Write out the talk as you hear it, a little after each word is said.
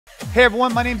Hey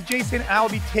everyone, my name is Jason. I will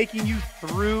be taking you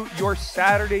through your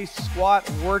Saturday squat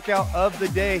workout of the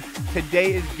day.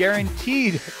 Today is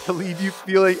guaranteed to leave you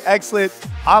feeling excellent.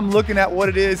 I'm looking at what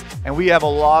it is, and we have a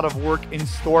lot of work in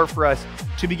store for us.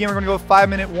 To begin, we're gonna go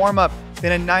 5-minute warm up,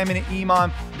 then a 9-minute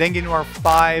EMOM, then get into our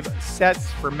 5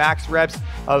 sets for max reps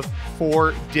of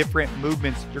 4 different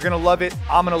movements. You're gonna love it,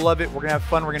 I'm gonna love it, we're gonna have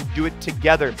fun, we're gonna do it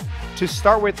together. To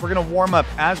start with, we're gonna warm up.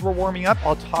 As we're warming up,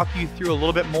 I'll talk you through a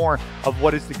little bit more of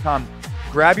what is to come.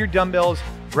 Grab your dumbbells,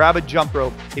 grab a jump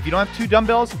rope. If you don't have 2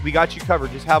 dumbbells, we got you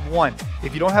covered, just have 1.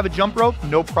 If you don't have a jump rope,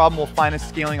 no problem, we'll find a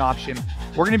scaling option.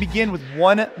 We're gonna begin with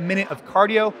 1 minute of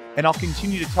cardio, and I'll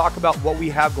continue to talk about what we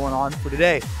have going on for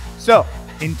today. So,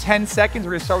 in 10 seconds,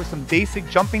 we're gonna start with some basic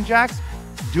jumping jacks.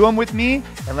 Do them with me,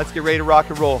 and let's get ready to rock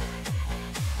and roll.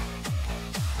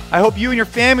 I hope you and your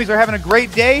families are having a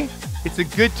great day. It's a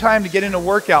good time to get in a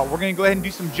workout. We're gonna go ahead and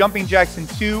do some jumping jacks in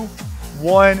 2,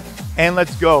 1, and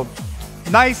let's go.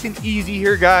 Nice and easy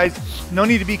here, guys. No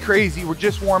need to be crazy, we're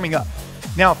just warming up.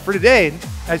 Now, for today,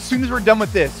 as soon as we're done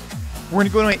with this, we're gonna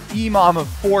go to an EMOM of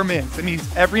 4 minutes. That means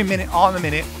every minute on the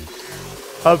minute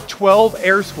of 12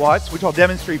 air squats, which I'll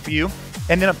demonstrate for you,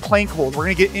 and then a plank hold. We're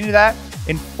gonna get into that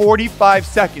in 45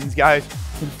 seconds, guys.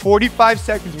 In 45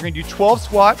 seconds, we're gonna do 12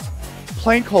 squats,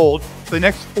 plank hold for the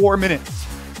next 4 minutes.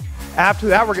 After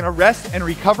that, we're gonna rest and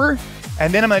recover,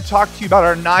 and then I'm gonna talk to you about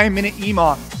our 9-minute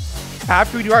EMOM.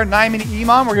 After we do our 9-minute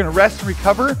EMOM, we're gonna rest and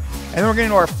recover, and then we're gonna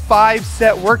do our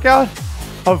 5-set workout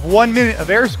of 1 minute of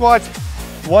air squats,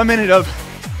 1 minute of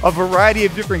a variety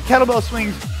of different kettlebell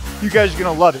swings. You guys are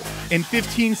gonna love it. In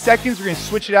 15 seconds, we're gonna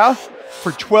switch it out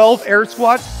for 12 air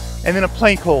squats, and then a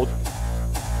plank hold.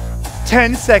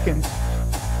 10 seconds.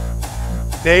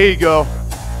 There you go.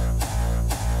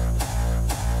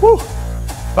 Woo.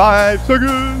 5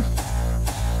 seconds.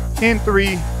 In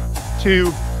 3,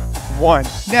 2, 1.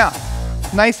 Now,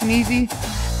 nice and easy.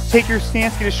 Take your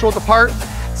stance, get a shoulder apart,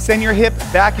 send your hip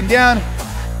back and down.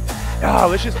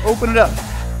 Let's just open it up.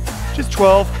 Just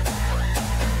 12.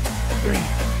 3.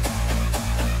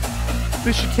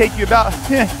 This should take you about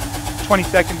 20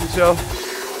 seconds or so.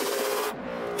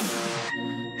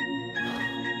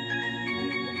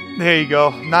 There you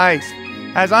go, nice.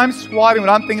 As I'm squatting, what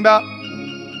I'm thinking about,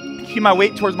 keep my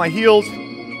weight towards my heels.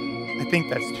 I think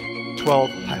that's 12,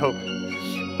 I hope.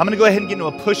 I'm gonna go ahead and get into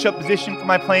a push-up position for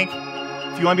my plank.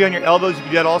 If you wanna be on your elbows, you can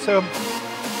do that also.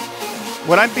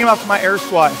 What I'm thinking about for my air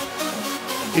squat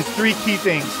is 3 key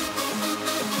things.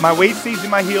 My weight stays in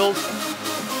my heels,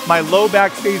 my low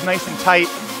back stays nice and tight,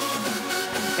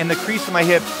 and the crease of my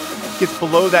hip gets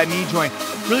below that knee joint,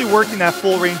 really working that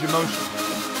full range of motion.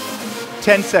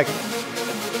 10 seconds.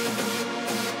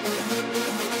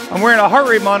 I'm wearing a heart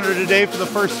rate monitor today for the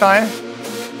first time.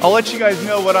 I'll let you guys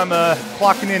know what I'm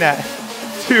clocking in at.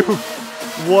 2,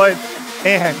 1,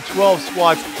 and 12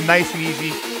 squats, nice and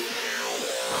easy.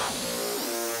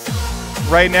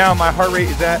 Right now, my heart rate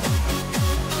is at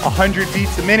 100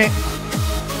 beats a minute.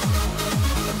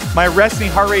 My resting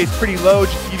heart rate is pretty low,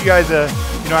 just to give you guys a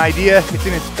idea. It's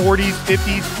in its 40s,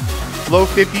 50s, low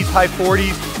 50s, high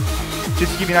 40s.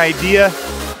 Just to give you an idea.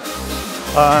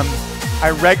 I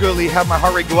regularly have my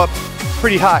heart rate go up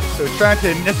pretty high, so trying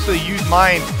to necessarily use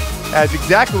mine as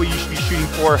exactly what you should be shooting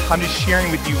for. I'm just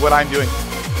sharing with you what I'm doing.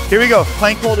 Here we go,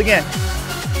 plank hold again.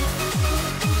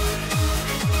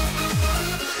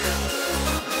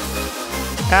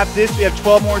 After this, we have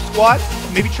 12 more squats.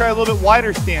 Maybe try a little bit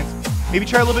wider stance. Maybe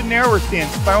try a little bit narrower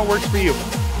stance. Find what works for you.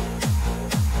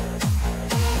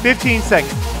 15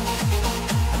 seconds.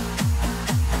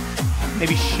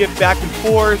 Maybe shift back and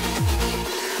forth.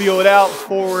 Feel it out,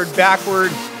 forward,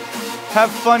 backward.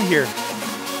 Have fun here.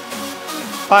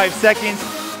 5 seconds.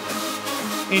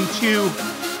 In 2,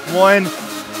 1,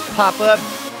 pop up.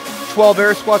 12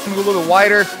 air squats and go a little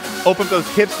wider. Open up those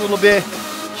hips a little bit.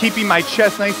 Keeping my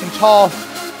chest nice and tall.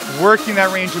 Working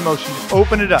that range of motion. Just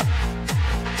open it up.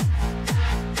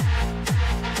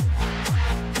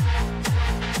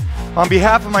 On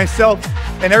behalf of myself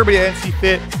and everybody at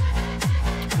NCFIT,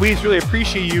 we just really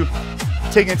appreciate you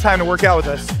taking the time to work out with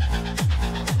us.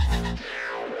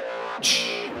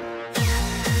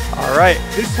 All right,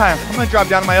 this time I'm gonna drop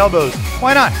down to my elbows.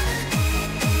 Why not?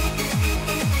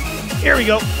 Here we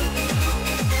go.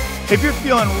 If you're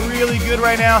feeling really good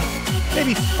right now,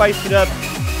 maybe spice it up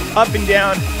and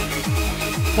down,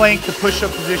 plank to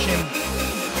push-up position.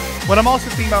 What I'm also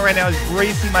thinking about right now is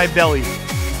bracing my belly.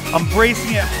 I'm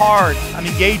bracing it hard, I'm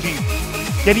engaging,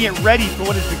 getting it ready for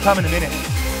what is to come in a minute.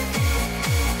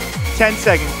 10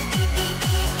 seconds.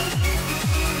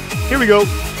 Here we go.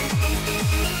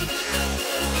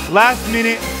 Last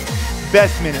minute,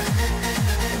 best minute.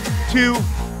 2,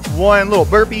 1, little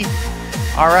burpee.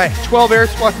 All right, 12 air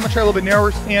squats. I'm gonna try a little bit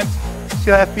narrower stance. See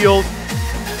how that feels.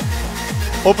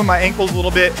 Open my ankles a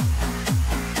little bit.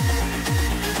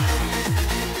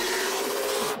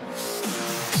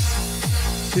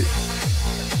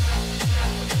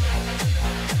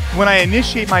 When I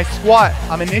initiate my squat,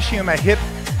 I'm initiating my hip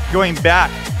going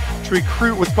back to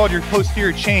recruit what's called your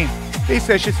posterior chain.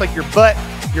 Basically, it's just like your butt,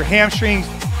 your hamstrings,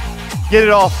 get it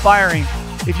all firing.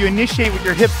 If you initiate with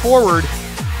your hip forward,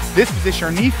 this position,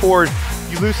 or knee forward,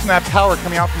 you loosen that power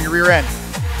coming out from your rear end.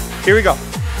 Here we go.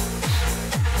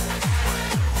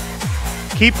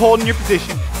 Keep holding your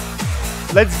position.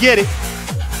 Let's get it.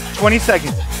 20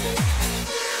 seconds.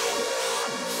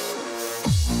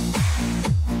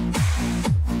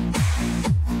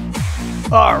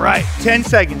 All right, 10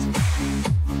 seconds.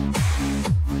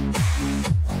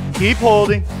 Keep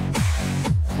holding.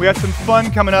 We got some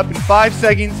fun coming up in 5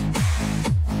 seconds.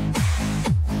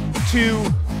 2,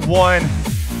 1.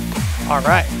 All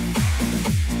right.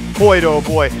 Boy, oh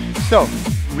boy. So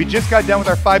we just got done with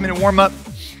our 5-minute warm up.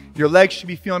 Your legs should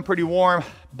be feeling pretty warm.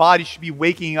 Body should be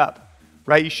waking up,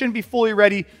 right? You shouldn't be fully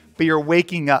ready, but you're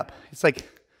waking up. It's like,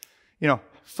 you know,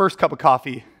 first cup of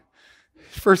coffee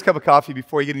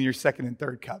before you get into your second and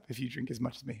third cup, if you drink as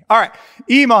much as me. All right,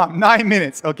 EMOM, 9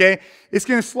 minutes, okay? It's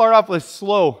gonna start off with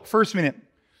slow, first minute,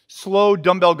 slow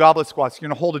dumbbell goblet squats. You're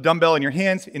gonna hold a dumbbell in your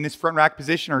hands in this front rack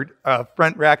position, or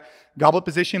front rack goblet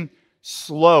position,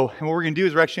 slow. And what we're gonna do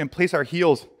is we're actually gonna place our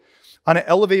heels on an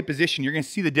elevated position. You're gonna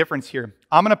see the difference here.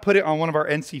 I'm gonna put it on one of our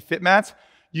NCFIT mats.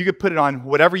 You could put it on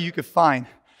whatever you could find,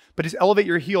 but just elevate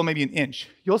your heel maybe an inch.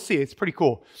 You'll see, it's pretty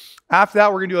cool. After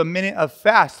that, we're gonna do a minute of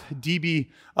fast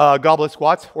DB goblet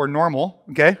squats, or normal,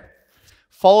 okay?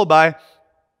 Followed by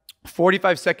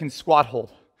 45-second squat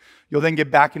hold. You'll then get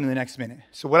back into the next minute.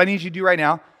 So what I need you to do right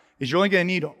now is you're only gonna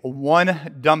need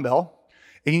one dumbbell,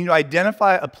 and you need to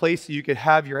identify a place that you could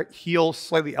have your heel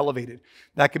slightly elevated.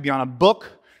 That could be on a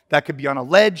book, that could be on a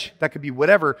ledge, that could be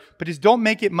whatever, but just don't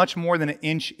make it much more than an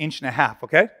inch, inch and a half,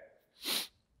 okay?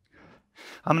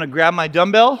 I'm gonna grab my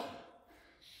dumbbell.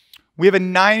 We have a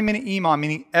 9-minute EMOM,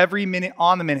 meaning every minute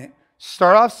on the minute.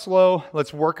 Start off slow,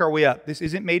 let's work our way up. This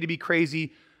isn't made to be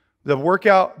crazy. The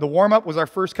workout, the warm-up was our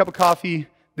first cup of coffee.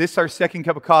 This is our second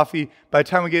cup of coffee. By the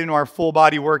time we get into our full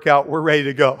body workout, we're ready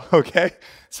to go, okay?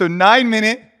 So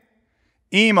 9-minute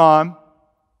EMOM,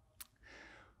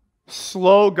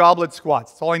 slow goblet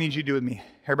squats. That's all I need you to do with me.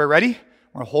 Everybody ready?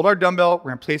 We're gonna hold our dumbbell,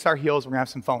 we're gonna place our heels, we're gonna have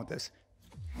some fun with this.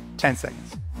 10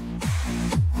 seconds.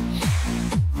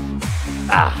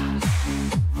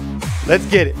 Let's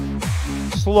get it.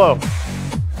 Slow.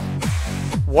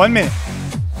 1 minute.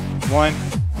 1,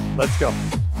 let's go.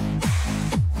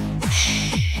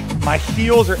 My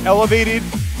heels are elevated.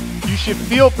 You should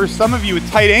feel, for some of you with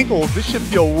tight ankles, this should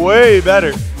feel way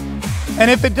better. And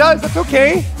if it does, that's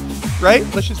okay, right?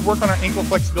 Let's just work on our ankle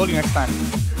flexibility next time.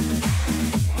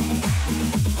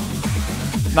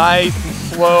 Nice and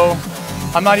slow.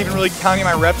 I'm not even really counting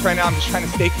my reps right now. I'm just trying to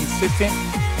stay consistent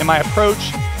in my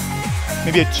approach.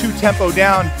 Maybe a 2 tempo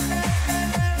down,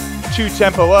 2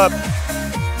 tempo up.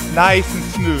 Nice and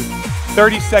smooth.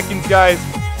 30 seconds, guys.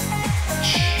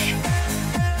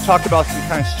 Talk about some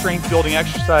kind of strength building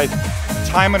exercise.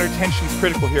 Time under tension is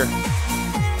critical here.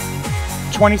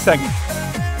 20 seconds.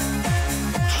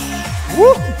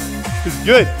 Woo! This is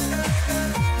good.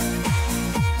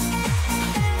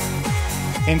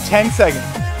 In 10 seconds.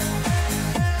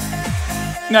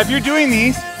 Now, if you're doing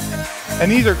these,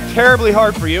 and these are terribly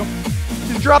hard for you,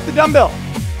 just drop the dumbbell.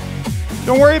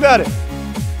 Don't worry about it.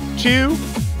 2,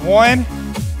 1,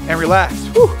 and relax.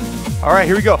 Whew. All right,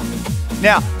 here we go.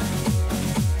 Now,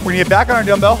 we're gonna get back on our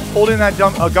dumbbell, holding that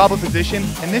goblet position,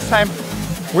 and this time,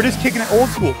 we're just kicking it old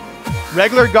school.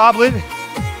 Regular goblet,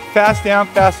 fast down,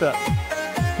 fast up.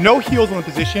 No heels in the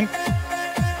position.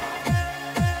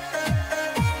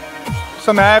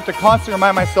 Something I have to constantly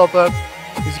remind myself of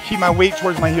is to keep my weight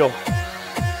towards my heel.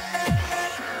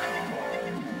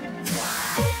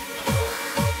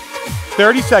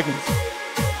 "30 seconds.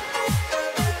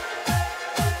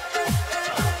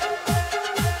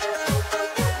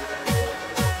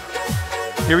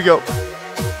 Here we go.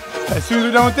 As soon as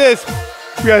we're done with this,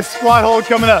 we got a squat hold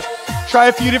coming up. Try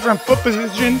a few different foot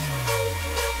positions.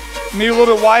 Maybe a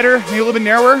little bit wider, maybe a little bit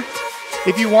narrower.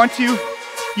 If you want to,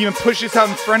 even push this out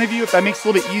in front of you if that makes it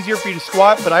a little bit easier for you to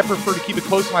squat, but I prefer to keep it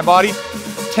close to my body.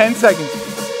 10 seconds.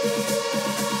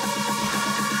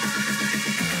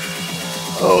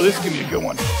 Oh, this is gonna be a good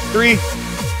one. 3,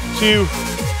 2,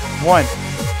 1.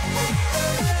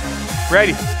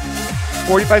 Ready.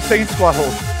 45-second squat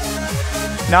hold.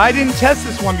 Now, I didn't test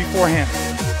this one beforehand.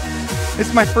 This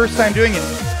is my first time doing it.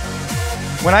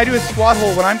 When I do a squat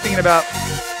hold, what I'm thinking about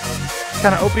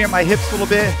kind of opening up my hips a little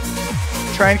bit,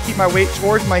 trying to keep my weight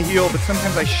towards my heel, but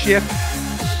sometimes I shift.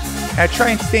 And I try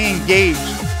and stay engaged.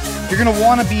 You're gonna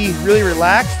wanna be really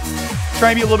relaxed.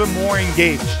 Try and be a little bit more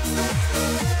engaged.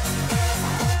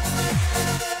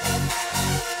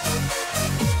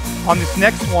 On this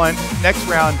next round,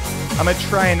 I'm gonna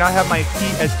try and not have my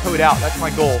feet as toed out. That's my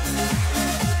goal.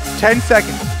 10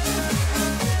 seconds.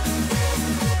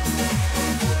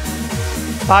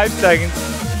 5 seconds.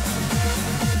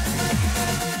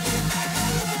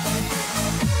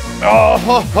 Oh,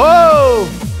 ho, ho!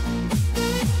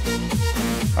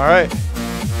 All right.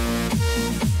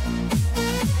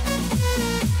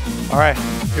 All right,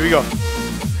 here we go.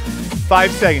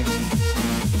 5 seconds.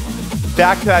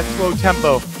 Back to that slow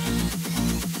tempo.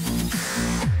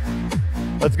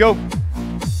 Let's go.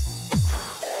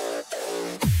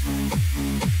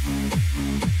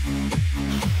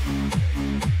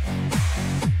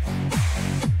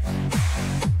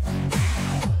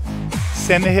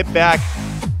 Send the hip back.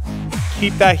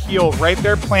 Keep that heel right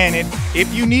there planted.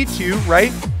 If you need to,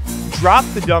 right? Drop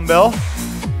the dumbbell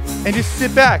and just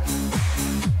sit back.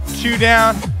 2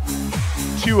 down,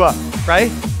 2 up,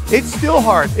 right? It's still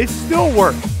hard, it's still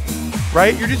work,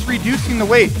 right? You're just reducing the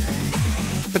weight.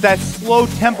 But that slow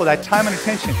tempo, that time and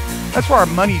attention, that's where our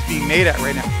money's being made at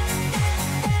right now.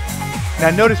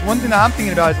 Now notice one thing that I'm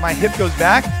thinking about is my hip goes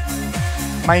back,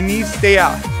 my knees stay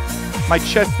out, my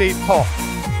chest stays tall.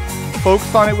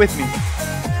 Focus on it with me.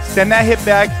 Send that hip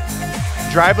back,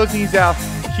 drive those knees out,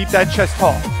 keep that chest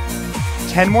tall.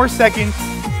 10 more seconds,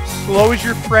 slow as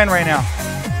your friend right now.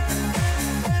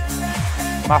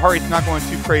 My heart rate's not going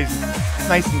too crazy. It's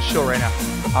nice and chill right now.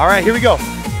 All right, here we go.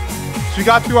 So we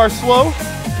got through our slow.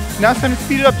 Now it's time to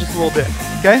speed it up just a little bit,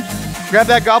 okay? Grab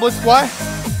that goblet squat.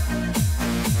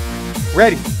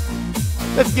 Ready.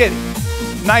 Let's get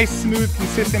it. Nice, smooth,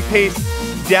 consistent pace,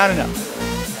 down and up.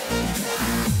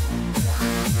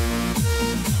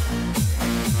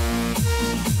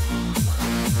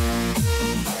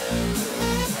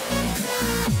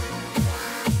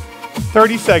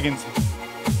 "30 seconds.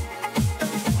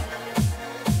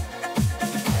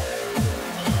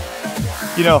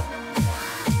 You know,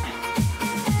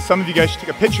 some of you guys should take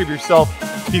a picture of yourself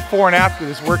before and after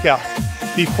this workout.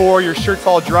 Before, your shirt's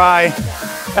all dry.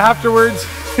 Afterwards,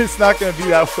 it's not gonna be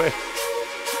that way.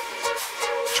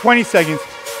 20 seconds.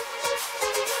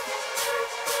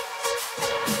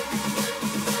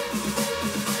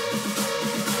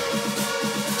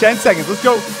 "10 seconds, let's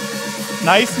go.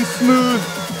 Nice and smooth.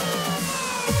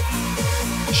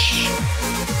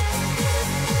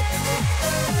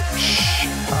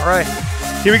 All right,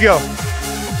 here we go.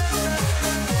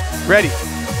 Ready.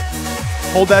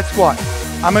 Hold that squat.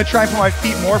 I'm gonna try and put my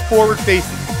feet more forward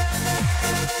facing.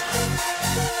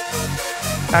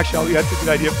 Actually, that's a good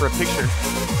idea for a picture.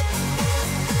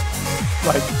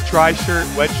 Like dry shirt,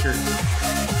 wet shirt.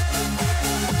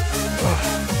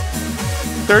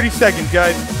 30 seconds,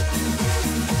 guys.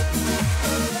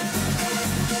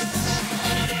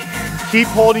 Keep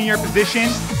holding your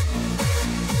position.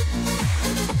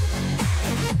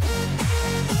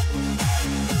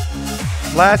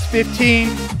 Last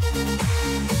 15.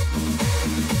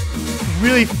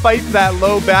 Really fight for that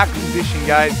low back position,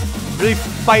 guys. Really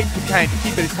fight to kind of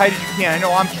keep it as tight as you can. I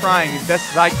know I'm trying as best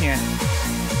as I can.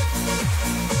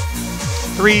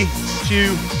 3,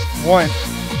 2, 1.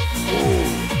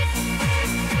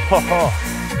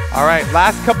 All right,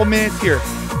 last couple minutes here.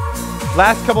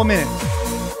 Last couple minutes.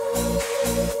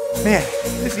 Man,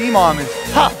 this EMOM is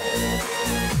tough.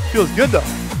 Feels good though.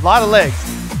 A lot of legs.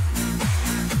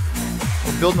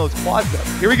 We're building those quads up.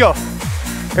 Here we go.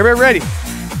 Everybody ready?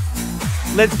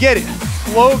 Let's get it.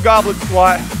 Slow goblet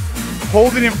squat.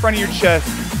 Hold it in front of your chest.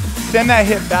 Send that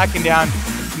hip back and down.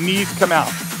 Knees come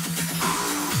out.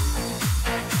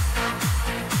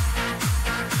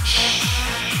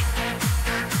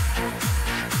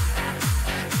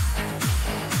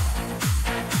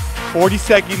 "40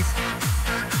 seconds.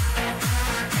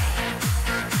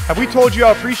 Have we told you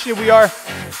how appreciative we are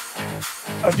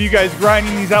of you guys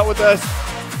grinding these out with us?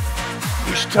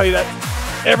 We should tell you that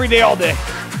every day, all day.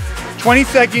 20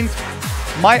 seconds.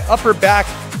 My upper back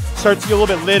starts to get a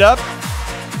little bit lit up.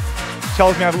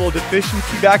 Tells me I have a little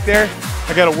deficiency back there.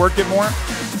 I gotta work it more.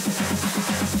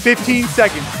 15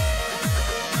 seconds.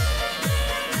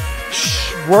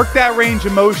 Work that range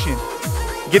of motion.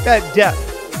 Get that depth.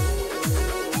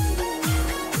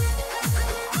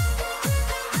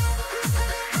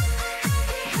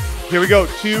 Here we go,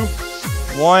 2,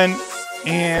 1,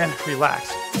 and relax.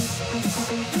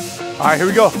 All right, here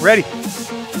we go, ready.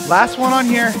 Last one on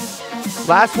here,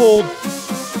 last hold,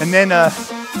 and then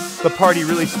the party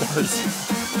really starts.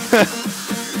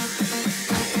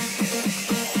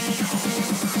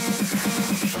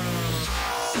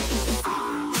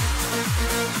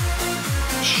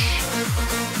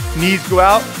 Knees go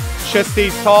out, chest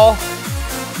stays tall.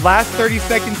 Last 30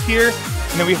 seconds here,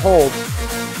 and then we hold.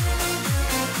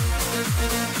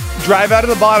 Drive out of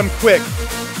the bottom quick.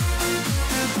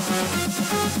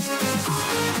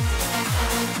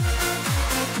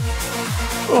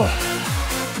 Oh,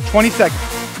 20 seconds.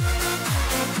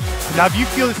 Now, if you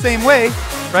feel the same way,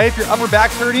 right? If your upper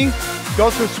back's hurting, you can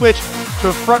also switch to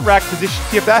a front rack position,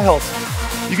 see if that helps.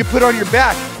 You can put it on your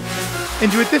back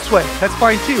and do it this way. That's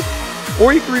fine too.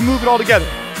 Or you can remove it all together.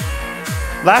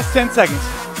 Last 10 seconds.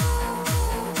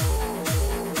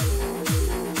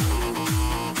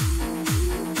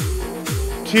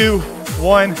 2,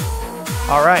 1.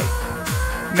 All right.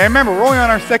 Now remember, we're only on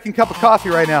our second cup of coffee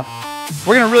right now.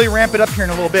 We're gonna really ramp it up here in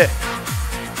a little bit.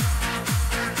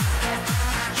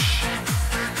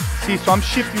 See, so I'm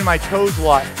shifting my toes a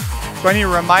lot. So I need to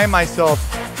remind myself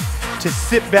to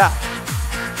sit back.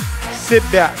 Sit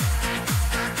back.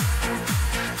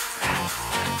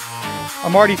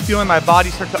 I'm already feeling my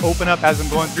body start to open up as I'm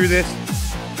going through this.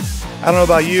 I don't know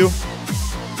about you.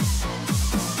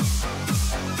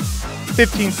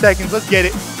 15 seconds, let's get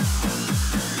it.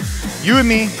 You and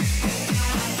me.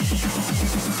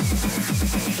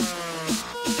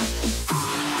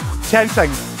 Ten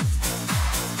seconds.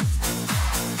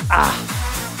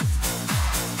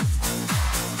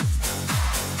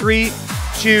 3,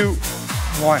 2,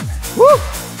 1. Woo!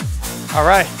 All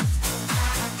right.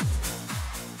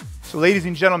 So ladies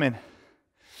and gentlemen,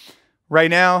 right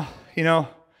now, you know,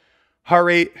 heart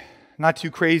rate, not too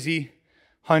crazy,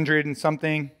 100 and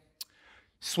something.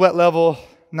 Sweat level,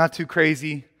 not too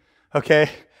crazy, okay?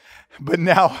 But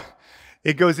now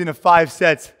it goes into 5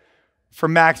 sets for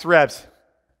max reps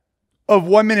of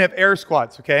 1 minute of air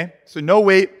squats, okay? So no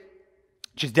weight,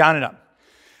 just down and up.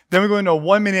 Then we go into a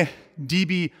 1 minute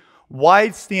DB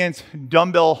wide stance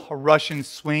dumbbell Russian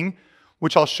swing,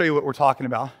 which I'll show you what we're talking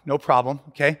about, no problem,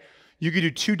 okay? You could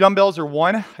do 2 dumbbells or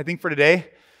 1. I think for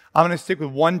today, I'm gonna stick with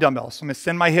 1 dumbbell. So I'm gonna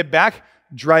send my hip back,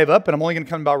 drive up, and I'm only gonna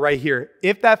come about right here.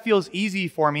 If that feels easy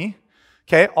for me,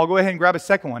 okay, I'll go ahead and grab a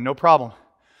second one, no problem.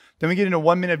 Then we get into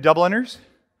 1 minute of double unders,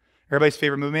 everybody's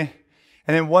favorite movement,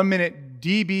 and then 1 minute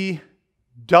DB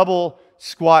double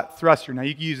squat thruster. Now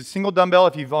you can use a single dumbbell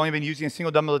if you've only been using a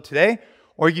single dumbbell today,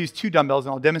 or you can use 2 dumbbells,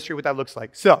 and I'll demonstrate what that looks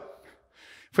like. So,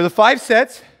 for the 5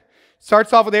 sets,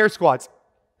 starts off with air squats.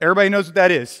 Everybody knows what that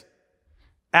is.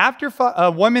 After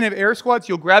 1 minute of air squats,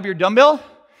 you'll grab your dumbbell,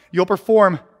 you'll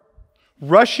perform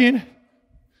Russian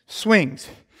swings.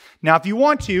 Now, if you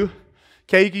want to,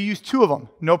 okay, you can use 2 of them,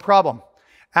 no problem.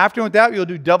 After with that, you'll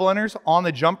do double unders on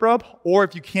the jump rope, or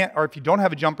if you can't, or if you don't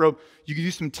have a jump rope, you can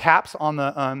do some taps on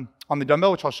the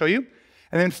dumbbell, which I'll show you.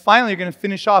 And then finally, you're gonna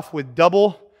finish off with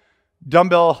double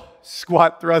dumbbell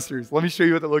squat thrusters. Let me show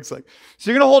you what that looks like.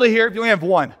 So you're gonna hold it here if you only have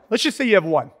 1. Let's just say you have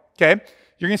 1, okay?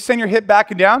 You're gonna send your hip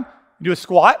back and down, do a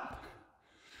squat,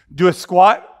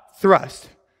 thrust,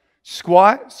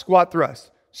 squat, squat, thrust,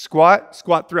 squat,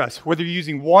 squat, thrust. Whether you're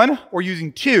using 1 or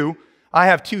using 2, I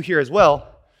have 2 here as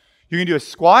well. You're gonna do a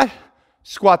squat,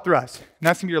 squat, thrust. And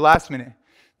that's gonna be your last minute.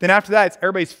 Then after that, it's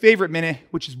everybody's favorite minute,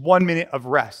 which is 1 minute of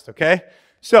rest, okay?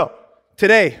 So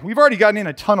today, we've already gotten in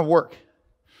a ton of work.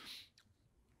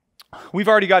 We've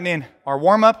already gotten in our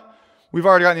warm-up. We've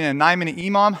already gotten in a 9-minute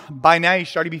EMOM. By now, you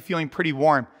should already be feeling pretty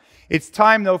warm. It's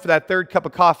time, though, for that 3rd cup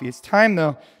of coffee. It's time,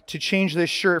 though, to change this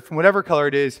shirt from whatever color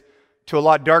it is to a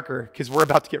lot darker, because we're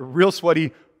about to get real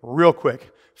sweaty real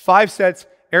quick. 5 sets,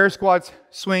 air squats,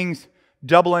 swings,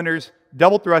 double unders,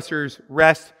 double thrusters,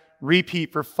 rest,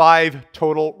 repeat for 5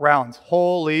 total rounds.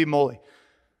 Holy moly.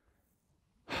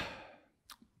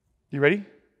 You ready?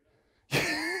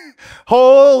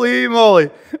 Holy moly.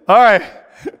 All right.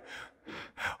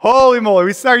 Holy moly.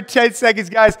 We started 10 seconds,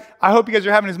 guys. I hope you guys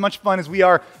are having as much fun as we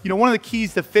are. You know, one of the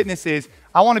keys to fitness is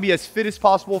I want to be as fit as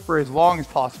possible for as long as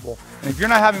possible. And if you're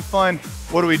not having fun,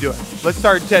 what are we doing? Let's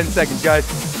start in 10 seconds,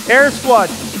 guys. Air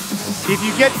squats. If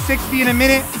you get 60 in a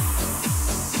minute,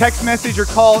 text message or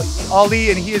call Ali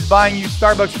and he is buying you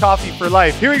Starbucks coffee for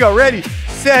life. Here we go. Ready,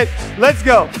 set, let's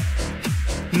go.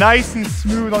 Nice and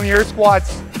smooth on the air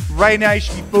squats. Right now, you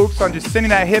should be focused on just sending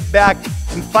that hip back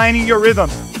and finding your rhythm.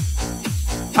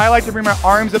 I like to bring my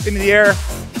arms up into the air.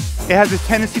 It has a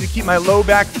tendency to keep my low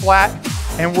back flat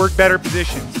and work better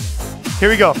positions. Here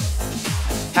we go.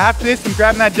 After this, I'm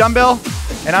grabbing that dumbbell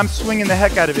and I'm swinging the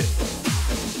heck out of it.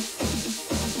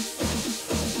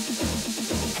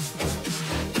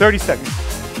 30 seconds.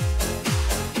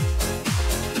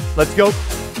 Let's go.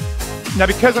 Now,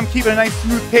 because I'm keeping a nice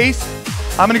smooth pace,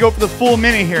 I'm gonna go for the full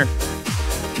minute here.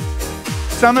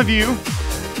 Some of you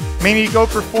may need to go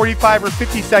for 45 or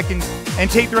 50 seconds and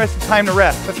take the rest of the time to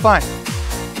rest. That's fine.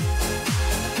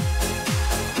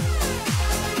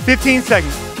 15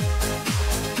 seconds.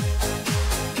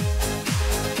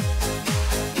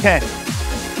 10.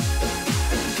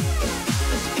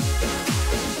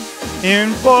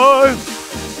 In 5.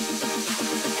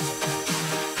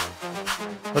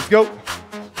 Let's go.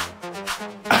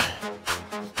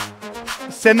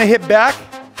 Send the hip back.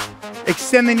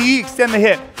 Extend the knee, extend the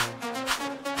hip.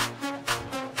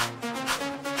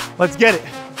 Let's get it.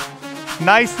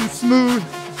 Nice and smooth.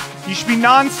 You should be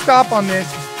non-stop on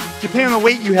this, depending on the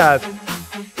weight you have.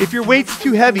 If your weight's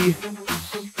too heavy,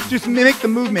 just mimic the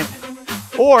movement.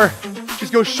 Or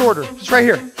just go shorter, just right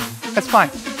here. That's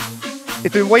fine.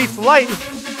 If the weight's light,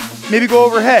 maybe go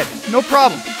overhead, no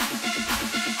problem.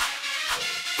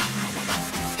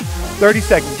 30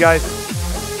 seconds, guys.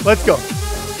 Let's go.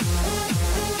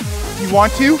 If you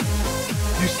want to,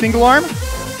 do single arm. You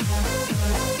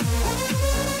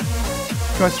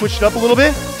want to switch it up a little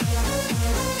bit?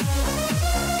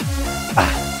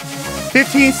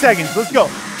 15 seconds, let's go.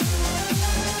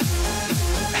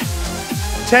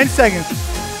 10 seconds.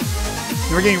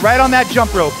 And we're getting right on that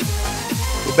jump rope.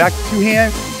 Go back to 2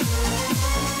 hands.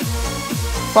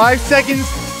 5 seconds.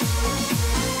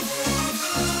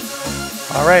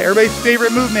 All right, everybody's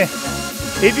favorite movement.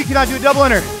 If you cannot do a double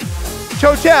under,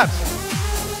 toe taps.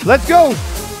 Let's go.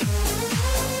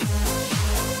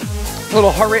 A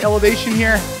little heart rate elevation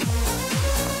here.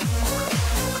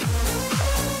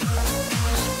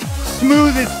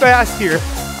 Smooth is fast here.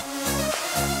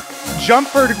 Jump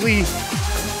vertically.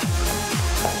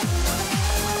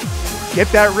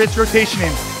 Get that wrist rotation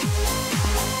in.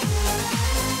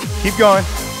 Keep going.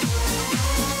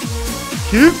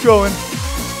 Keep going.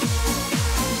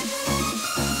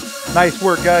 Nice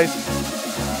work, guys.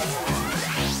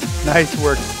 Nice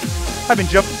work. I've been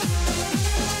jumping.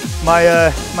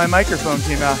 My microphone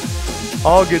came out.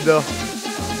 All good though.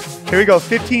 Here we go,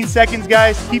 15 seconds,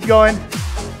 guys. Keep going.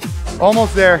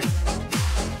 Almost there.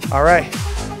 All right.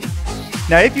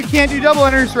 Now, if you can't do double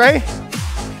unders, right?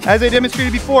 As I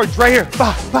demonstrated before, it's right here.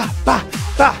 Ba, ba, ba,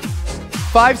 ba.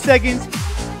 5 seconds.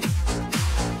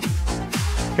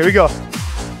 Here we go.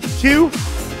 2,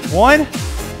 1.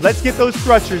 Let's get those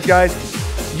thrusters, guys.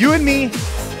 You and me,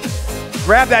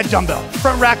 grab that dumbbell.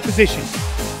 Front rack position.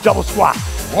 Double squat.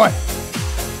 1,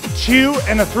 2,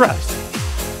 and a thrust.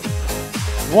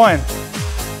 1,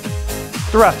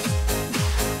 thrust.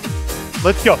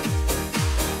 Let's go.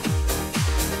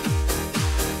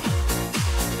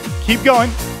 Keep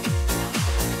going.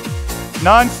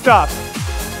 Non-stop.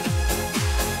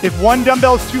 If one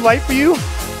dumbbell is too light for you,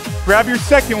 grab your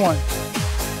second one.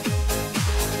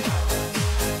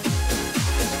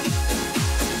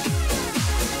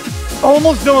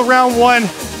 Almost done with round 1.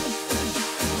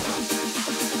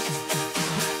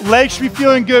 Legs should be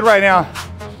feeling good right now.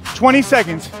 20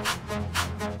 seconds.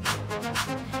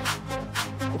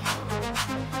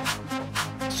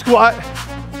 Squat,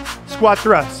 squat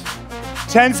thrust.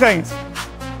 10 seconds.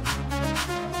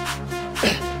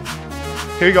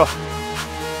 Here we go.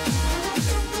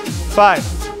 5.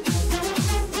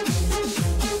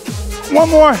 One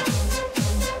more.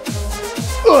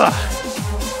 Ugh.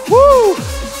 Woo!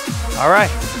 All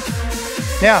right.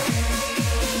 Now,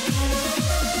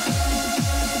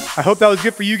 I hope that was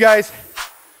good for you guys.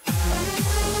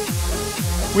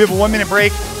 We have a 1-minute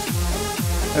break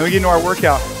and we get into our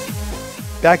workout.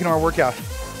 Back into our workout.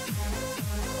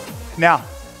 Now,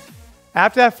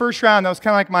 after that first round, that was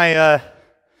kind of like my, I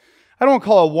don't want to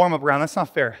call it a warm-up round. That's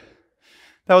not fair.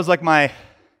 That was like my,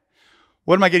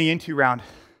 what am I getting into round.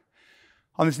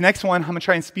 On this next one, I'm going to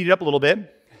try and speed it up a little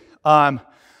bit. I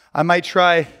might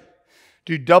try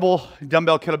do double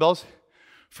dumbbell kettlebells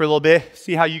for a little bit,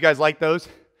 see how you guys like those.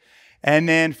 And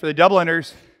then for the double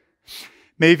unders,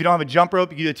 maybe if you don't have a jump rope,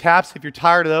 you can do the taps. If you're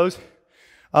tired of those,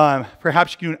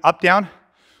 perhaps you can do an up down,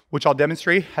 which I'll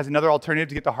demonstrate as another alternative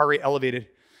to get the heart rate elevated.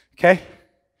 Okay?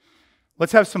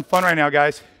 Let's have some fun right now,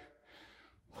 guys.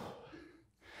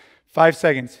 5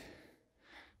 seconds.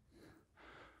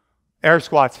 Air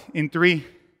squats in 3,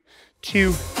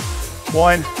 2,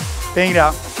 1. Bang it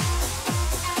out.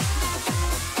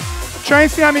 Try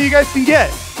and see how many you guys can get.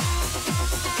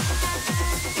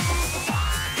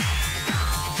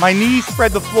 My knees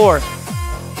spread the floor.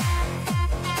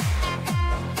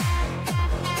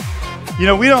 You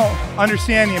know, we don't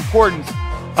understand the importance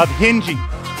of hinging.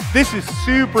 This is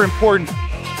super important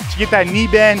to get that knee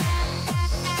bend,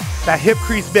 that hip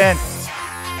crease bend.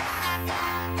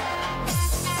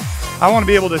 I want to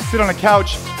be able to sit on a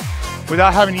couch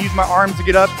without having to use my arms to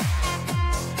get up.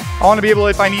 I want to be able,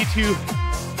 if I need to,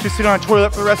 just sit on a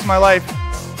toilet for the rest of my life.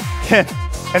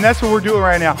 And that's what we're doing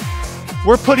right now.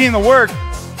 We're putting in the work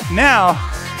now,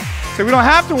 so we don't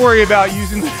have to worry about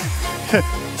using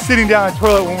sitting down on a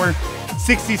toilet when we're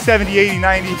 60, 70, 80,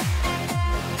 90.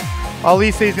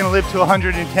 Ali says he's gonna live to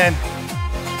 110.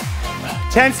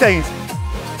 10 seconds.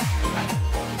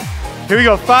 Here we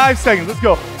go, 5 seconds, let's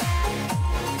go.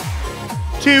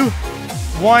 2,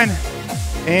 1,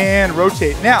 and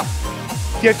rotate. Now,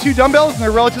 if you have 2 dumbbells and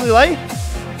they're relatively light,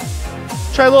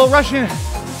 try a little Russian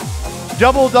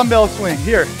double dumbbell swing.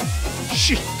 Here,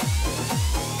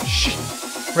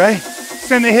 right?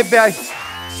 Send the hip back,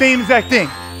 same exact thing.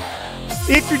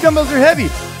 If your dumbbells are heavy,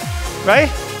 right?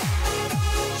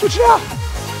 Switch it out.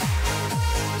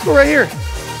 Let's go right here.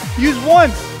 Use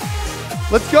 1.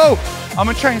 Let's go. I'm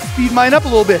gonna try and speed mine up a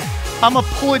little bit. I'm gonna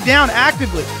pull it down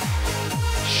actively.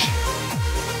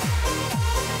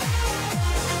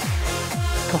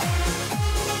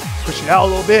 Switch it out a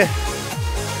little bit.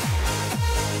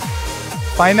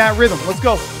 Find that rhythm. Let's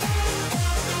go.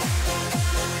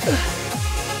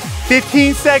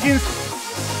 15 seconds.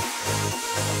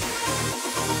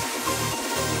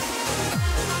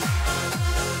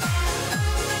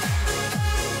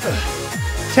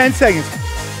 Uh, 10 seconds.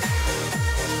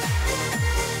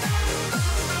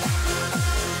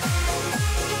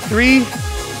 3,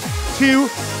 2,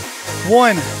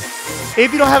 1.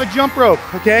 If you don't have a jump rope,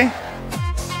 okay?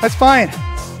 That's fine.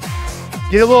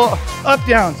 Get a little up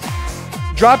downs.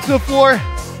 Drop to the floor,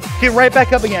 get right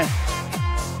back up again.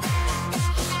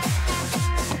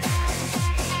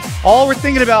 All we're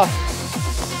thinking about,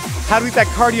 how to get that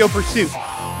cardio pursuit.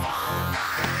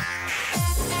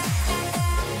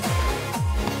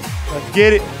 Let's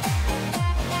get it.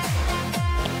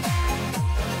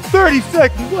 30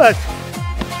 seconds left.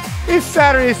 It's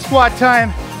Saturday squat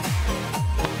time.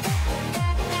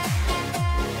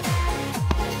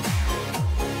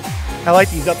 I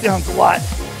like these up downs a lot.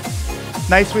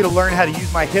 Nice way to learn how to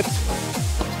use my hips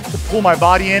to pull my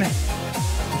body in.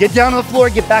 Get down on the floor,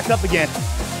 get back up again.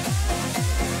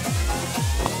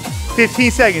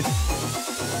 15 seconds.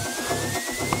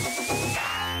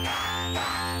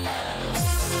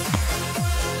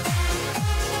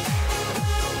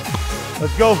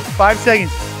 Let's go, 5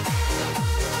 seconds.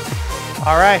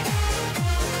 All right,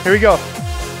 here we go.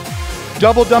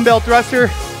 Double dumbbell thruster.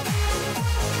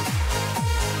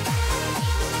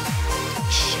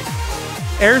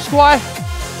 Air squat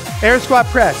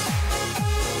press.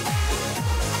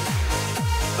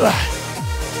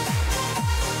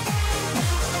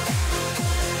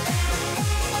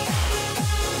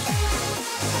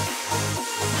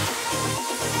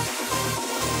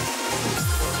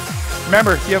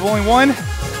 Remember, if you have only one, you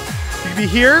can be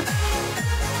here,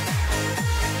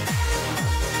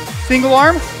 single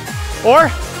arm, or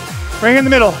right here in the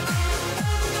middle.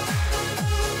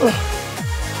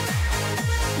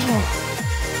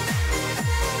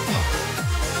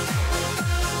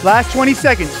 Last 20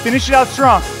 seconds, finish it out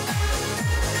strong.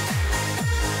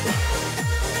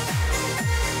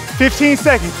 15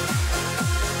 seconds.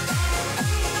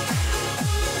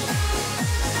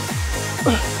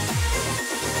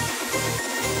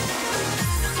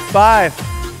 Five.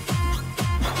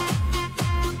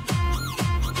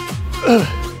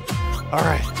 All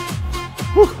right.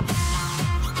 Whew.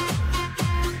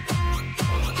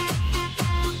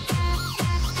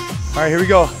 All right, here we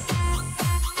go.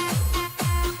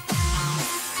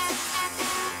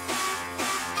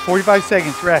 "45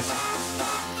 seconds, rest.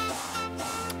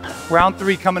 Round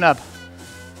 3 coming up. I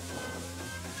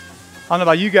don't know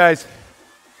about you guys.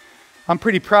 I'm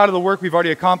pretty proud of the work we've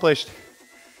already accomplished.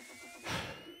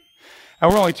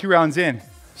 And we're only 2 rounds in.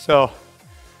 So,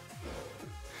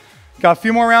 got a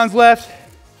few more rounds left,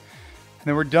 and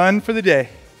then we're done for the day.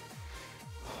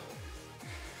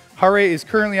 Heart rate is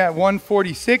currently at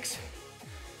 146.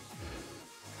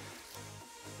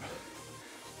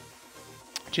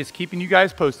 Just keeping you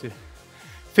guys posted.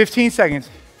 15 seconds.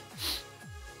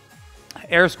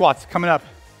 Air squats coming up.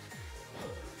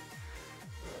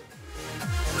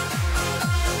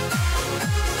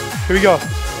 Here we go.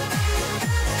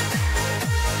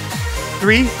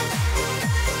 3,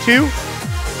 2,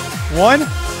 1.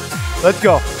 Let's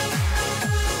go.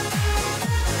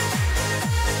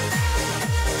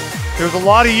 There was a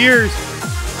lot of years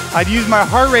I'd use my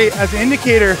heart rate as an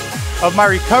indicator of my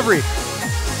recovery.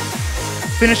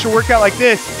 Finish a workout like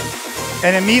this,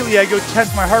 and immediately I go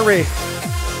test my heart rate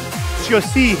to go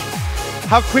see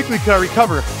how quickly could I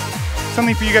recover.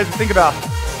 Something for you guys to think about.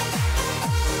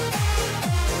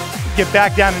 Get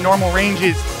back down to normal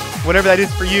ranges, whatever that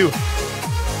is for you.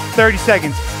 30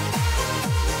 seconds.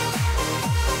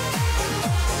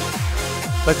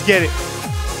 Let's get it.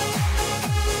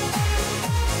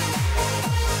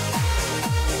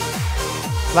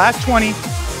 Last 20.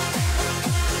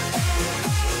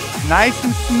 Nice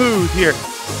and smooth here.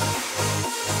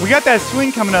 We got that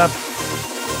swing coming up.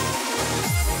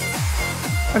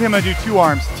 I think I'm gonna do 2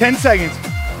 arms. 10 seconds.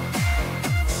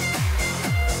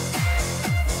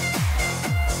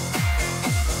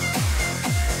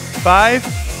 5,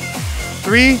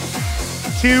 3,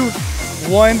 2,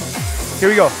 1. Here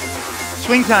we go.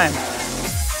 Swing time.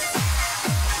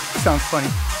 Sounds funny.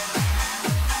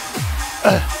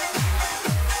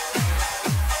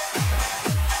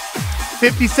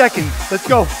 50 seconds. Let's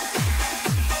go.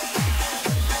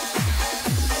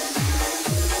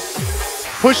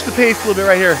 Push the pace a little bit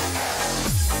right here.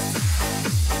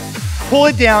 Pull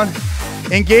it down.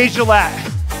 Engage the lat.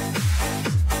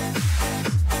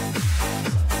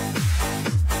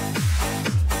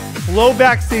 Low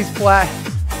back stays flat.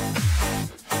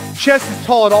 Chest is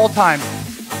tall at all times.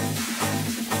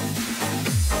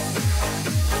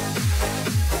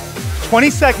 20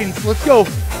 seconds, let's go.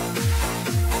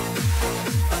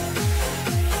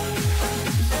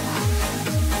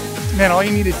 Man, all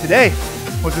you needed today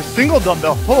was a single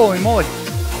dumbbell. Holy moly.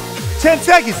 10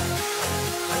 seconds.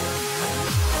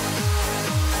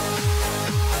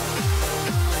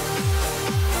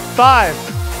 5,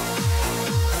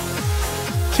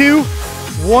 2,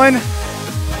 1.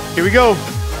 Here we go.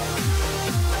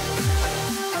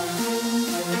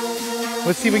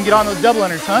 Let's see if we can get on those double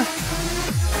unders, huh?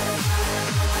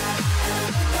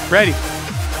 Ready.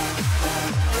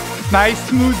 Nice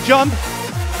smooth jump.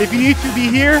 If you need to be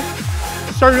here,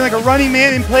 start doing like a running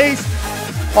man in place.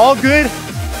 All good.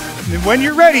 And then when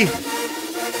you're ready,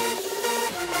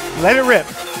 let it rip.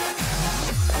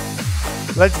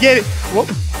 Let's get it. Whoop.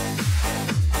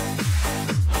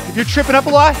 If you're tripping up a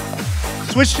lot,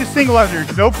 switch to single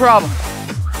unders, no problem.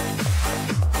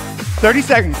 30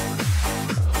 seconds.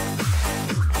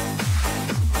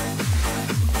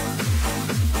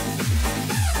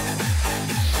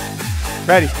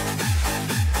 Ready.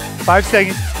 5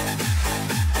 seconds.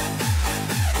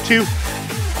 2.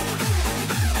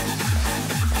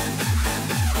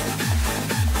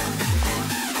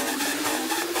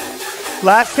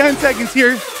 Last 10 seconds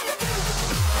here.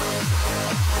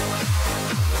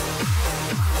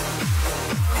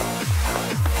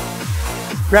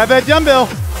 Grab that dumbbell.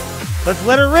 Let's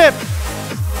let her rip.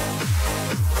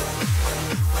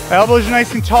 Elbows are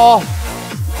nice and tall.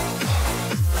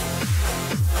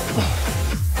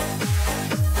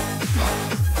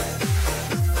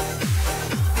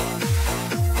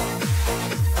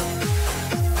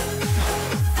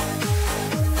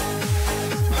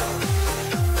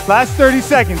 Last 30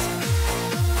 seconds.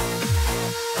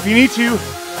 If you need to,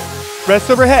 rest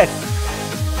overhead.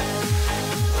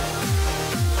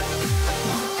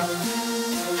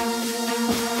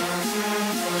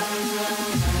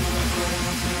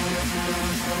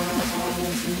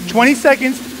 "20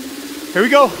 seconds. Here we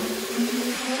go.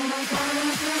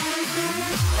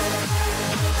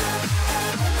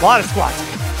 A lot of squats.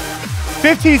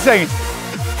 15 seconds.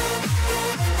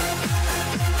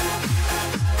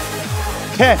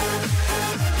 10.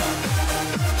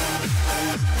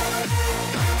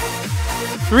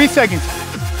 3 seconds.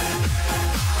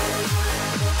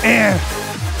 And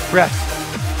rest.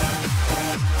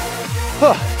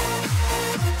 Huh.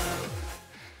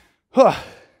 Huh.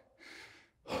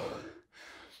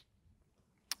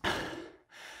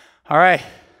 All right.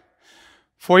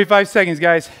 45 seconds,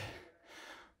 guys.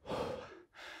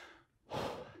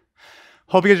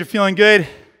 Hope you guys are feeling good.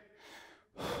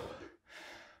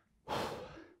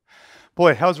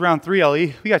 Boy, how's round 3,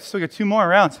 LE? We still got 2 more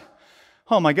rounds.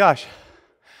 Oh my gosh.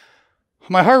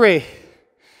 My heart rate.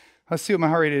 Let's see what my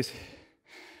heart rate is.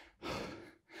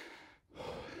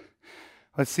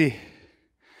 Let's see.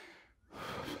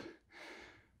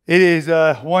 It is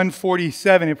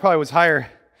 147. It probably was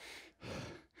higher.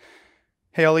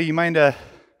 Hey, LE, you mind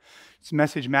just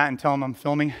message Matt and tell him I'm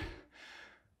filming?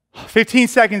 15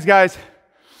 seconds, guys.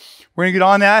 We're gonna get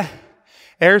on that.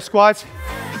 Air squats.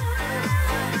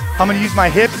 I'm gonna use my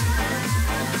hips.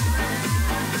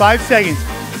 5 seconds.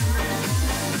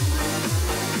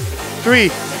 3,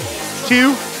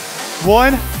 2,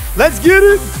 1. Let's get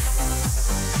it.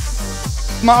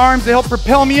 My arms, they help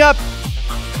propel me up.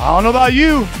 I don't know about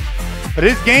you, but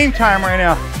it's game time right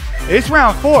now. It's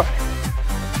round 4.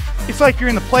 It's like you're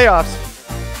in the playoffs.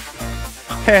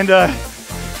 And,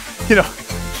 you know,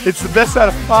 it's the best out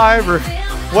of 5 or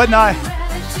whatnot.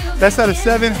 Best out of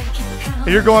 7. And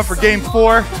you're going for game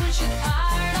 4.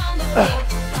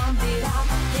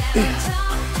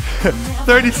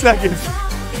 30 seconds.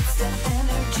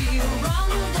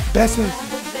 Best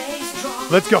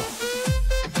of. Let's go.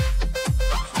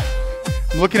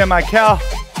 I'm looking at my cal,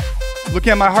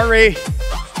 looking at my heart rate.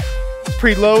 It's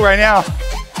pretty low right now.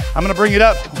 I'm gonna bring it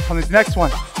up on this next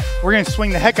one. We're gonna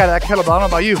swing the heck out of that kettlebell. I don't know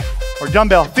about you. Or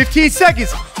dumbbell. 15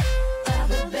 seconds.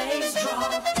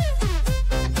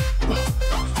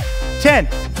 10.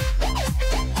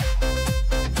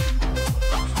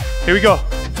 Here we go.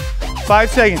 5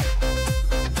 seconds.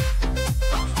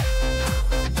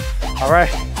 All right,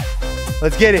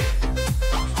 let's get it.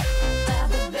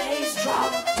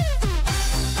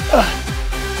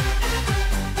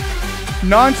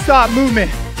 Non-stop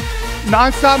movement.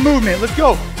 Non-stop movement. Let's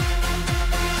go.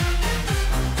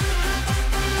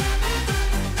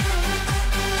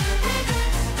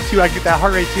 See if I can get that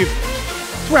heart rate too.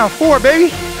 It's round 4,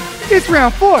 baby. It's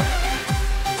round 4.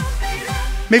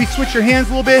 Maybe switch your hands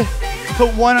a little bit.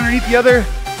 Put one underneath the other,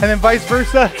 and then vice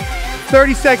versa.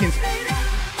 30 seconds.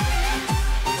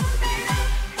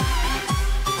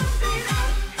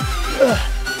 Ugh.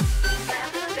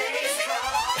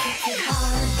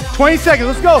 20 seconds,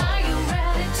 let's go.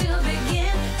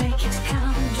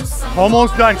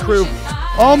 Almost done, crew.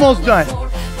 Almost done.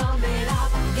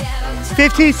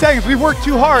 15 seconds, we've worked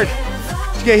too hard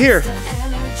to get here.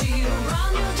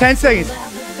 10 seconds.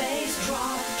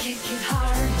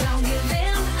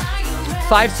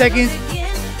 5 seconds.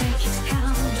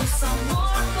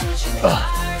 Ugh.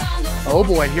 Oh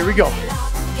boy, here we go.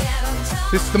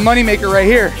 This is the money maker right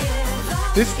here.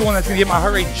 This is the one that's gonna get my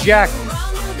heart rate jacked.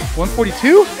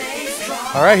 142?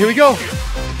 All right, here we go.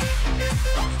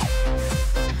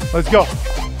 Let's go.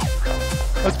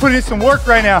 Let's put in some work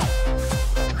right now.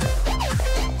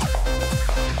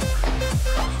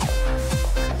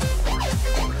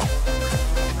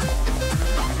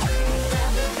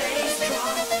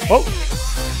 Oh.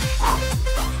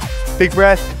 Big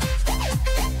breath.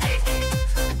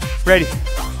 Ready.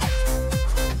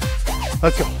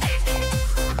 Let's go.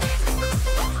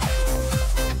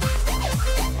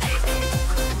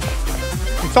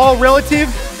 It's all relative,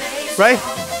 right?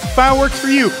 Find what works for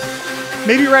you.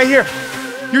 Maybe right here.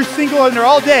 You're single and they're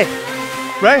all day,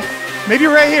 right? Maybe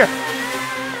right here.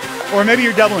 Or maybe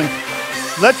you're doubling.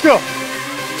 Let's go.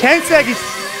 10 seconds.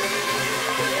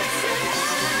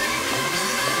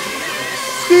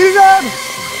 Speed it up.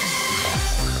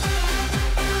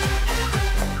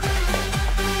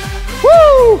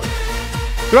 Woo!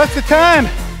 The rest of the time.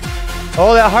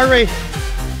 Oh, that heart rate.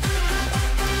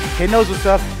 It knows what's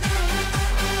up.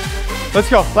 Let's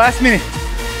go, last minute.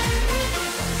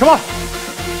 Come on.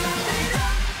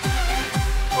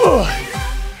 Ugh.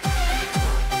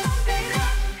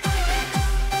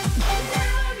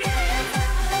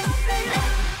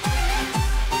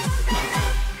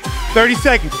 30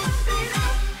 seconds.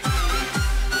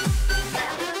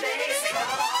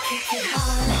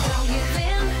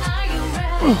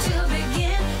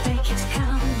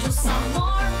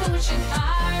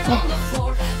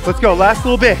 Let's go, last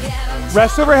little bit.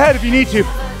 Rest overhead if you need to.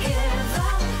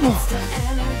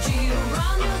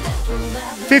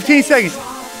 15 seconds.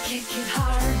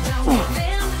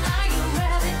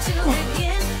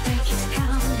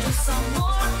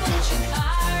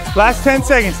 Last 10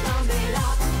 seconds.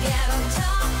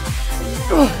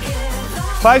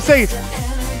 5 seconds.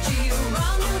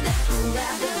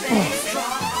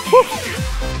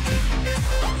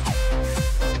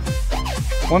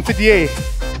 158.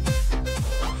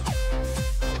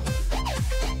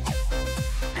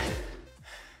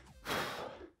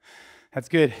 That's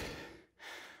good.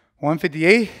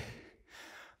 158.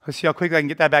 Let's see how quickly I can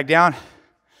get that back down.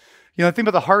 You know, the thing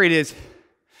about the heart rate is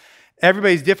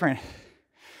everybody's different.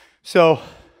 So,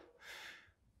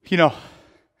 you know,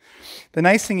 the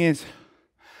nice thing is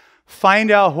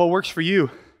find out what works for you.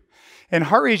 And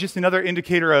heart rate is just another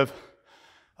indicator of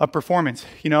performance.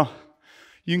 You know,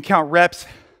 you can count reps.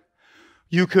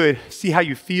 You could see how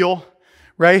you feel,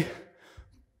 right?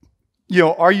 You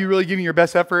know, are you really giving your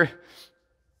best effort?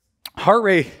 Heart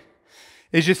rate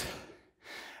is just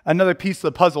another piece of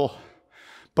the puzzle,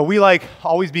 but we like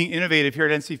always being innovative here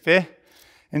at NCFIT,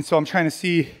 and so I'm trying to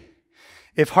see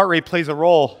if heart rate plays a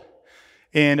role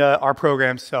in our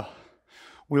programs, so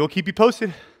we will keep you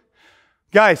posted.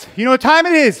 Guys, you know what time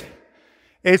it is?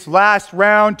 It's last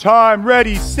round time.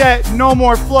 Ready, set, no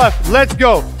more fluff. Let's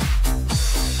go.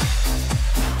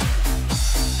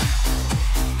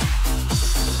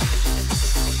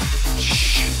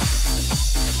 Shh.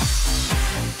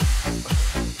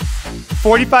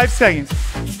 45 seconds.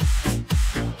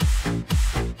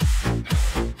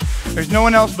 There's no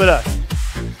one else but us.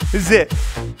 This is it.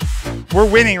 We're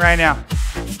winning right now.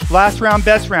 Last round,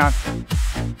 best round.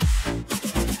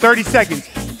 30 seconds.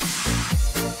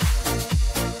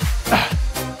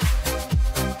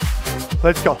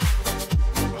 Let's go.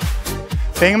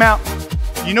 Bang them out.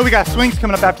 You know we got swings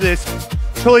coming up after this.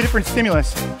 Totally different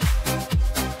stimulus.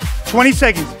 20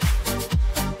 seconds.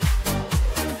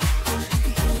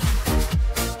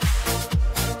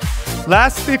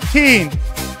 Last 15.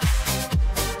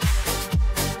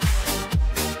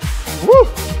 Woo!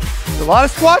 A lot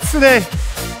of squats today.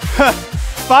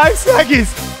 5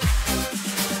 seconds.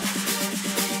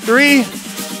 3,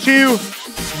 2,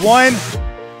 1.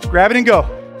 Grab it and go.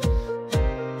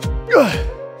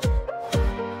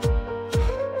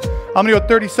 I'm gonna go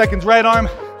 30 seconds right arm,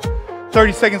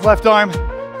 30 seconds left arm.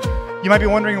 You might be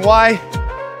wondering why.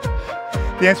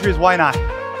 The answer is why not?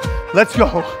 Let's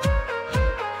go.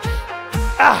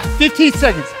 15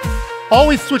 seconds.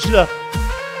 Always switch it up.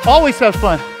 Always have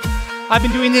fun. I've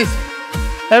been doing this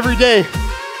every day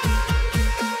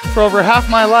for over half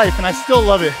my life and I still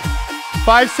love it.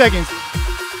 5 seconds.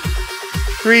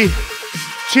 3,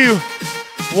 2,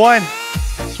 1.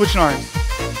 Switching arms.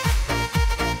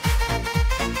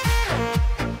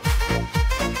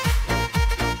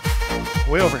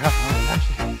 Way over half an hour,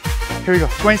 actually. Here we go,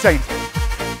 20 seconds.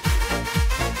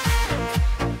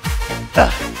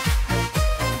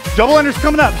 Double unders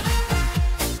coming up.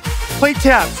 Plate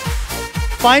taps.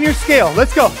 Find your scale,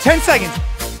 let's go. 10 seconds.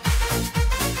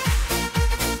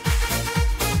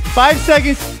 5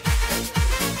 seconds.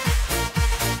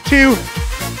 2,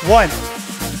 1.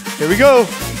 Here we go.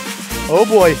 Oh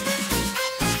boy,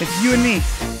 it's you and me.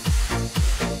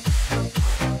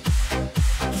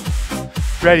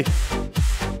 Ready?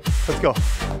 Let's go.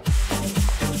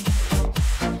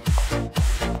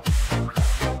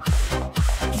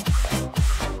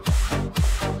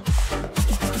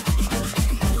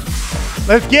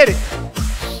 Let's get it.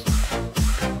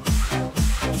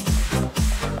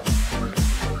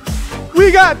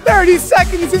 We got 30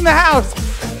 seconds in the house.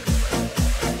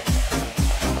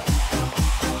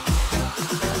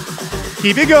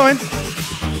 Keep it going.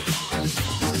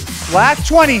 Last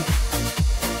 20.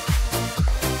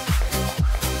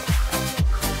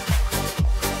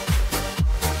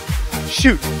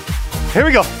 Shoot. Here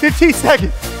we go. 15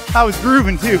 seconds. I was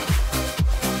grooving too.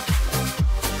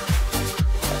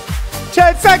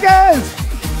 10 seconds.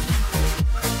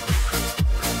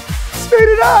 Speed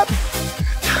it up.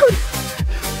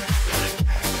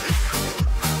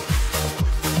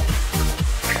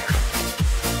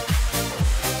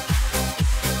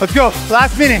 Let's go.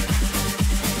 Last minute.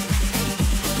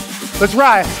 Let's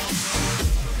ride.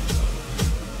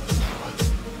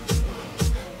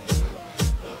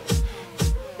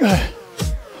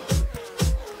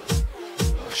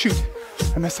 Shoot,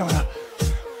 I messed that one up.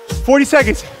 40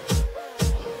 seconds.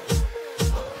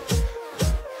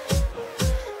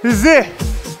 This is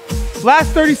it.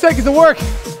 Last 30 seconds of work.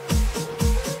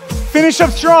 Finish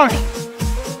up strong.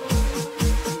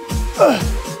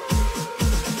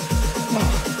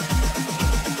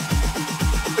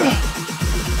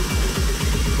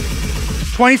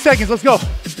 20 seconds, let's go.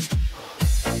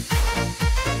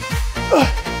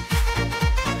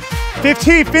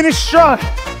 15, finish strong.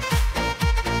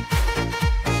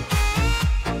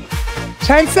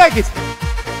 10 seconds.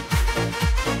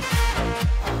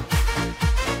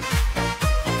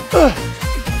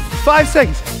 5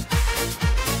 seconds.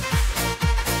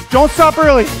 Don't stop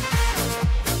early.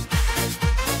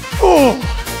 Oh.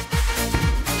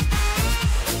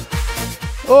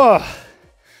 Oh.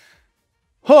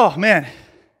 Oh, man.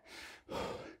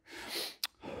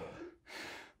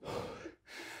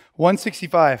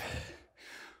 165.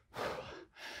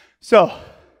 So,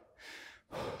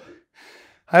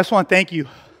 I just want to thank you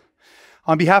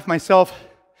on behalf of myself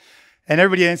and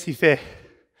everybody at NCFIT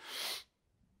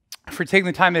for taking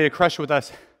the time today to crush it with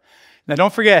us. Now,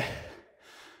 don't forget,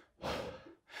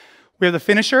 we have the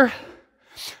finisher.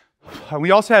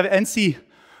 We also have NC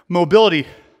Mobility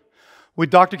with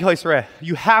Dr. Kelly Surratt.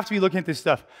 You have to be looking at this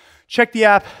stuff. Check the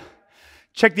app,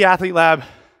 check the Athlete Lab.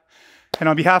 And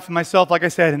on behalf of myself, like I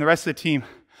said, and the rest of the team,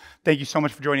 thank you so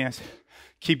much for joining us.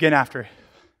 Keep getting after it.